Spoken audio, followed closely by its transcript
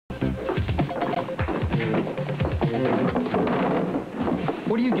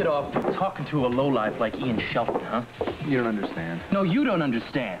What do you get off talking to a lowlife like Ian Shelton, huh? You don't understand. No, you don't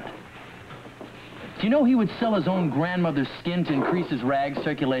understand. Do you know he would sell his own grandmother's skin to increase his rag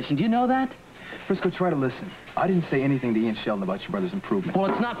circulation? Do you know that? Frisco, try to listen. I didn't say anything to Ian Shelton about your brother's improvement. Well,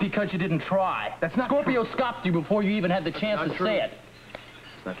 it's not because you didn't try. That's not Scorpio scoffed you before you even had the chance to say it.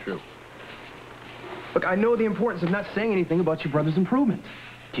 It's not true. Look, I know the importance of not saying anything about your brother's improvement.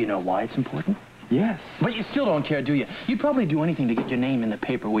 Do you know why it's important? Yes. But you still don't care, do you? You'd probably do anything to get your name in the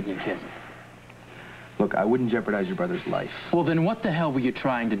paper, wouldn't you, kid? Look, I wouldn't jeopardize your brother's life. Well, then what the hell were you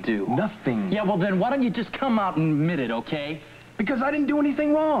trying to do? Nothing. Yeah, well, then why don't you just come out and admit it, okay? Because I didn't do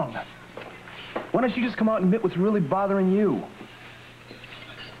anything wrong. Why don't you just come out and admit what's really bothering you?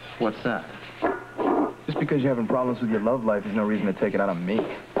 What's that? Just because you're having problems with your love life is no reason to take it out on me.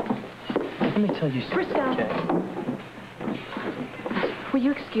 Let me tell you something, Frisco. okay? Will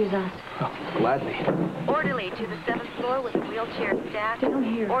you excuse us? Oh, gladly. Orderly to the 7th floor with a wheelchair stacked. They don't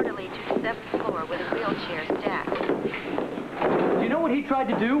hear. Orderly to the 7th floor with a wheelchair stacked. Do you know what he tried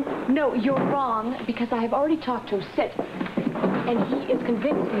to do? No, you're wrong, because I have already talked to him. Sit. And he is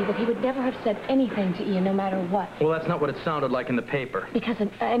convinced me that he would never have said anything to Ian, no matter what. Well, that's not what it sounded like in the paper. Because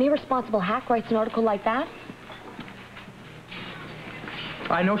an irresponsible hack writes an article like that?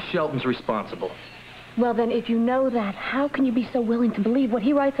 I know Shelton's responsible. Well, then, if you know that, how can you be so willing to believe what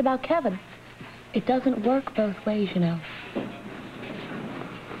he writes about Kevin? It doesn't work both ways, you know.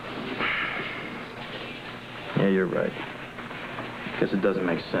 Yeah, you're right. Guess it doesn't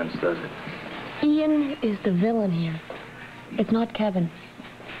make sense, does it? Ian is the villain here. It's not Kevin.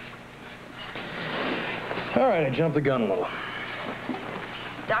 All right, I jumped the gun a little.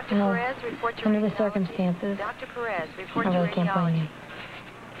 Dr. Well, Perez, report your under the radiology. circumstances, Dr. Perez, report I your really can't blame radiology.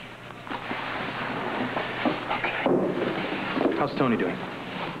 you. How's Tony doing?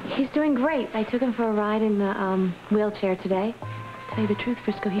 He's doing great. I took him for a ride in the wheelchair today. To tell you the truth,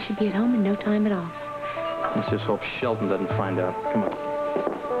 Frisco, he should be at home in no time at all. Let's just hope Shelton doesn't find out. Come on.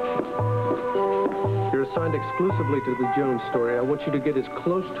 You're assigned exclusively to the Jones story. I want you to get as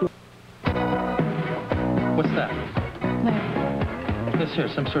close to... What's that? Where? This here,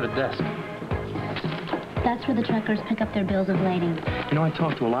 some sort of desk. That's where the truckers pick up their bills of lading. You know, I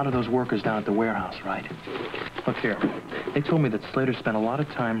talked to a lot of those workers down at the warehouse, right? Look here. They told me that Slater spent a lot of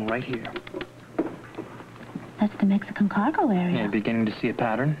time right here. That's the Mexican cargo area. Yeah, beginning to see a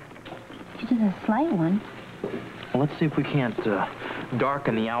pattern. It's just a slight one. Well, let's see if we can't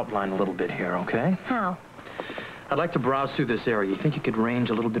darken the outline a little bit here, okay? How? I'd like to browse through this area. You think you could arrange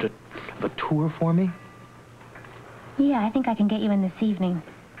a little bit of a tour for me? Yeah, I think I can get you in this evening.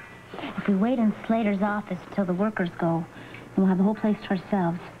 If we wait in Slater's office till the workers go, then we'll have the whole place to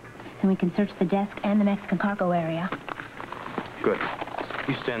ourselves. Then we can search the desk and the Mexican cargo area. Good.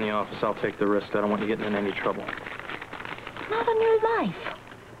 You stay in the office. I'll take the risk. I don't want you getting in any trouble. Not on your life.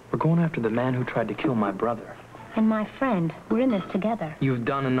 We're going after the man who tried to kill my brother. And my friend. We're in this together. You've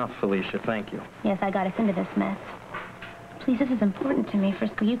done enough, Felicia. Thank you. Yes, I got us into this mess. Please, this is important to me,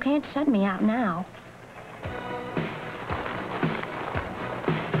 Frisco. You can't shut me out now.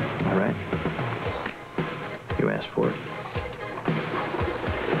 All right. You asked for it.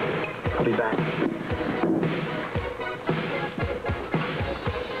 I'll be back.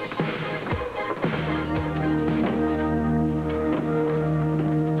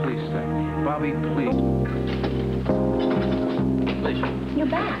 Please stay. Bobby, please. Felicia. You're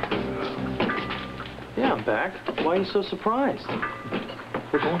back. Yeah, I'm back. Why are you so surprised?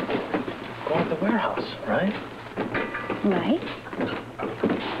 We're going to the warehouse, right? Right?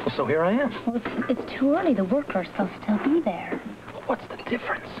 Well, so here I am. Well, it's too early. The workers will still be there. What's the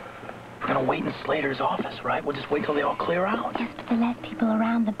difference? We're gonna wait in Slater's office, right? We'll just wait till they all clear out. Yes, but the less people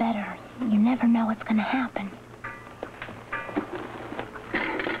around, the better. You never know what's gonna happen.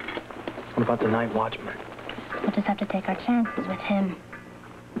 What about the night watchman? We'll just have to take our chances with him.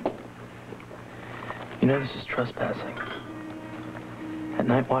 You know, this is trespassing. That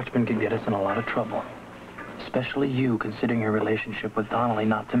night watchman could get us in a lot of trouble. Especially you, considering your relationship with Donnelly,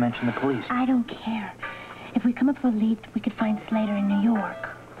 not to mention the police. I don't care. If we come up with a lead, we could find Slater in New York.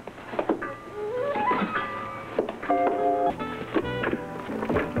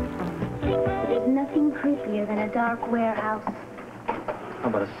 There's nothing creepier than a dark warehouse. How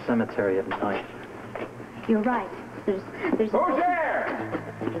about a cemetery at night? You're right. There's... Who's there?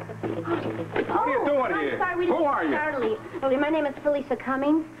 What are you doing here? I'm sorry, Who are you? Charlie, my name is Felicia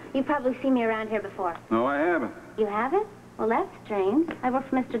Cummings. You've probably seen me around here before. No, I haven't. You haven't? Well, that's strange. I work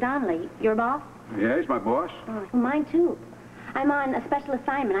for Mr. Donnelly. Your boss? Yeah, he's my boss. Oh, mine, too. I'm on a special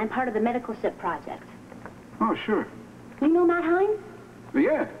assignment. I'm part of the medical ship project. Oh, sure. You know Matt Hines?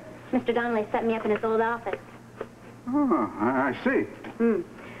 Yeah. Mr. Donnelly set me up in his old office. Oh, I see.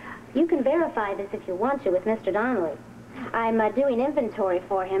 You can verify this if you want to with Mr. Donnelly. I'm doing inventory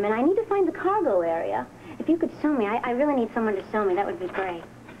for him, and I need to find the cargo area. If you could show me, I really need someone to show me. That would be great.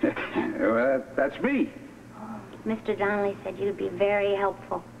 Well, that's me. Mr. Donnelly said you'd be very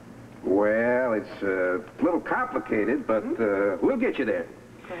helpful. Well, it's a little complicated, but we'll get you there.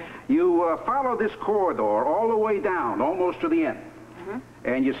 You follow this corridor all the way down, almost to the end.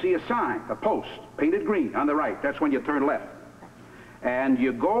 And you see a sign, a post, painted green on the right. That's when you turn left. And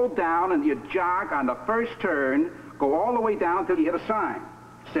you go down and you jog on the first turn, go all the way down till you hit a sign.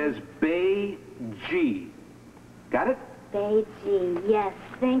 It says Bay G. Got it? Bay G, yes.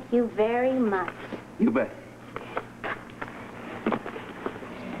 Thank you very much. You bet.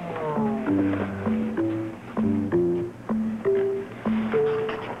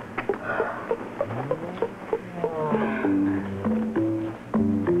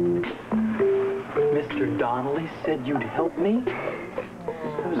 Mr. Donnelly said you'd help me?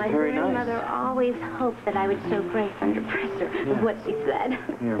 That was My very grandmother nice. always hoped that I would show grace under pressure, is what she said.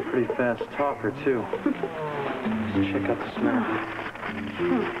 You're a pretty fast talker, too. Let's check out this map.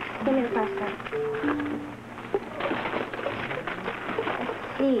 Give me the flashlight.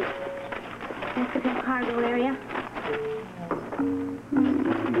 Let's see. That's the big cargo area.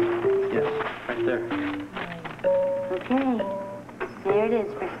 Yes, right there. Okay. There it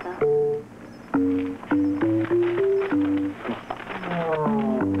is, Frisco.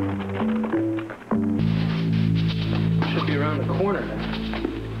 Should be around the corner now.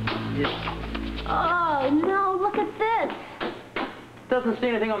 Yes. Oh, no, look at this. Doesn't say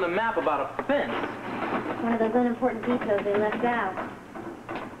anything on the map about a fence. One of those unimportant details they left out.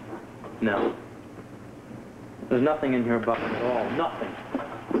 No. There's nothing in here about it at all. Nothing.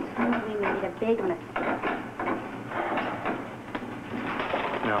 We made a big mistake.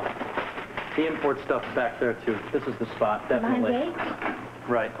 No. The import stuff's back there, too. This is the spot, definitely. Behind gate?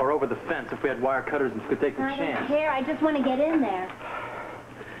 Right. Or over the fence if we had wire cutters and could take the I don't chance. care. I just want to get in there.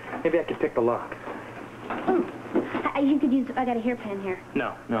 Maybe I could pick the lock. Oh, you could use... I got a hairpin here.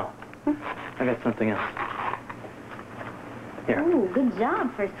 No, no. I got something else. Here. Ooh, good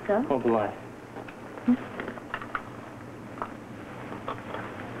job, Frisco. Hold the light.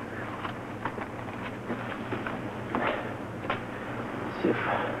 See if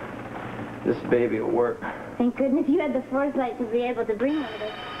this baby will work. Thank goodness you had the foresight to be able to bring one of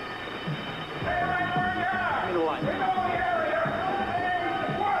those. Give me the light.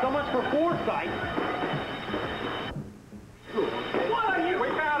 So much for foresight. What are you? We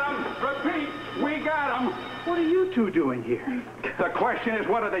got him! Repeat, we got him! What are you two doing here? The question is,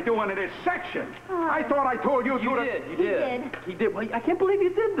 what are they doing in this section? I thought I told you You to... did. He did. He did. Well, I can't believe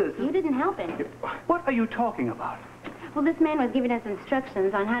you did this. You didn't help him. What are you talking about? Well, this man was giving us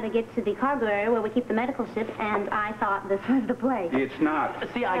instructions on how to get to the cargo area where we keep the medical ship, and I thought this was the place. It's not.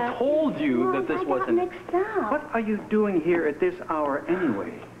 See, I told you Well, that this I wasn't... got mixed up. What are you doing here at this hour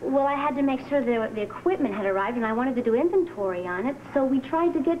anyway? Well, I had to make sure the equipment had arrived, and I wanted to do inventory on it, so we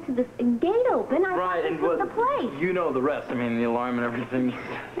tried to get to this gate open. I thought this was the place. You know the rest. I mean, the alarm and everything.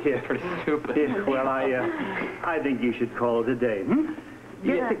 Yeah, pretty stupid. Yeah, well, I think you should call it a day.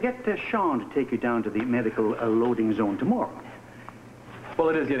 Get Sean to take you down to the medical loading zone tomorrow. Well,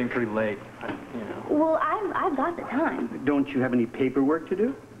 it is getting pretty late. Well, I've got the time. Don't you have any paperwork to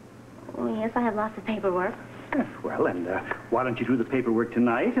do? Oh, yes, I have lots of paperwork. Well, and why don't you do the paperwork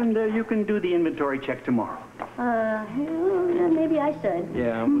tonight, and you can do the inventory check tomorrow. Maybe I should.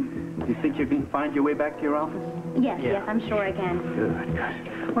 Yeah. You think you can find your way back to your office? Yes, yes, I'm sure I can. Good, good.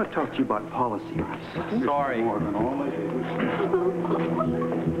 I want to talk to you about policy. Sorry. More than all I did was...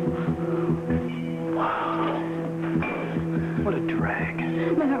 What a drag.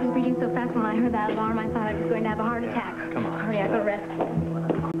 My heart was beating so fast when I heard that alarm, I thought I was going to have a heart attack. Come on. Hurry, I gotta rest.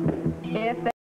 If